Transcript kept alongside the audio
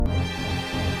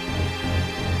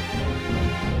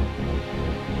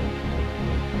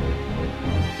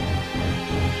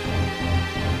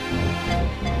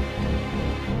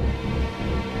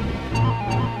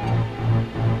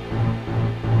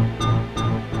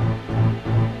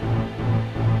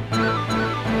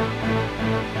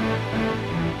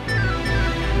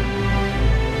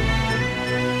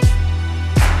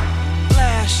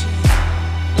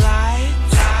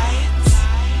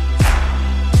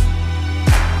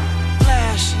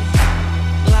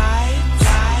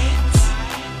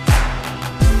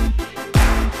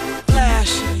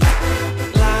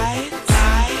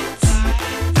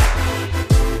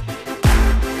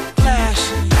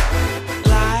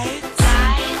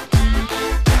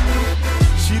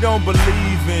don't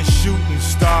believe in shooting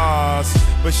stars,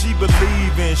 but she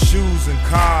believe in shoes and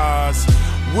cars.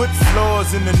 Wood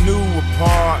floors in the new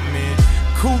apartment,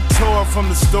 couture from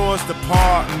the store's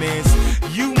departments.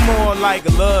 You more like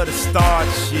love to start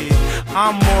shit.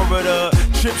 I'm more of the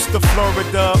trips to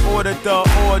Florida, order the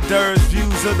hors d'oeuvres,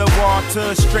 views of the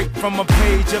water, straight from a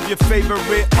page of your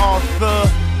favorite author.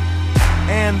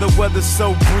 And the weather's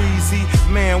so breezy,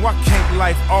 man, why can't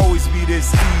life always be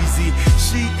this easy?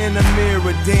 She in the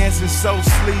mirror dancing so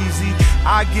sleazy.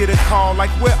 I get a call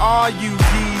like, where are you,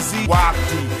 Yeezy?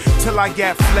 Wapty, till I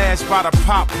got flashed by the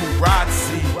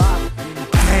paparazzi.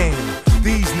 Damn,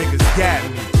 these niggas got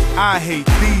me. I hate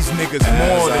these niggas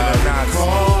more than a Nazi.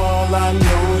 Recall, I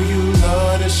know you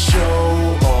love to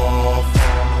show off,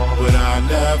 but I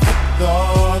never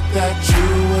thought that you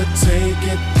would take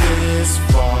it this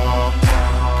far.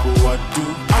 But what do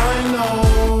I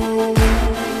know?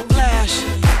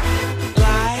 Flashing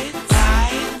lights.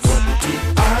 What do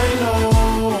I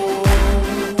know?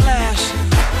 Flashing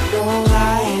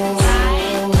lights.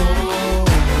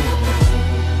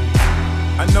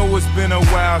 I know it's been a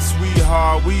while,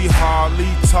 sweetheart, we hardly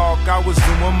talk. I was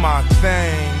doing my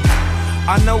thing.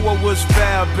 I know what was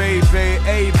foul, baby,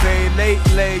 hey, babe,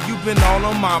 lately you've been all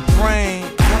on my brain.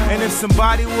 And if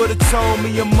somebody would've told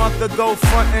me a month ago,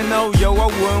 front and no, yo, I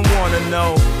wouldn't wanna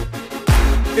know.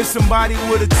 If somebody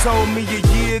would've told me a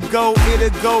year ago,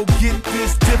 it'd go get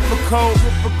this difficult.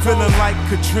 Feeling like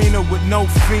Katrina with no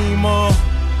FEMA,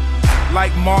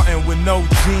 like Martin with no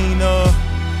Gina.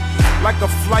 Like a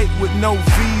flight with no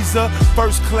visa,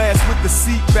 first class with the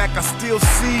seat back, I still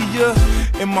see ya.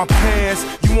 In my past,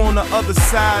 you on the other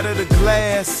side of the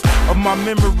glass of my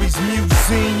memories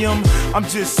museum. I'm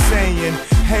just saying,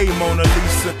 hey Mona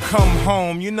Lisa, come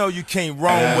home. You know you can't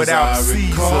roam without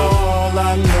Caesar. Recall,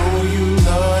 I know you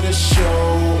love to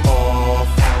show off,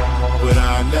 but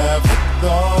I never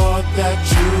thought that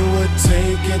you would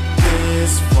take it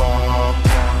this far.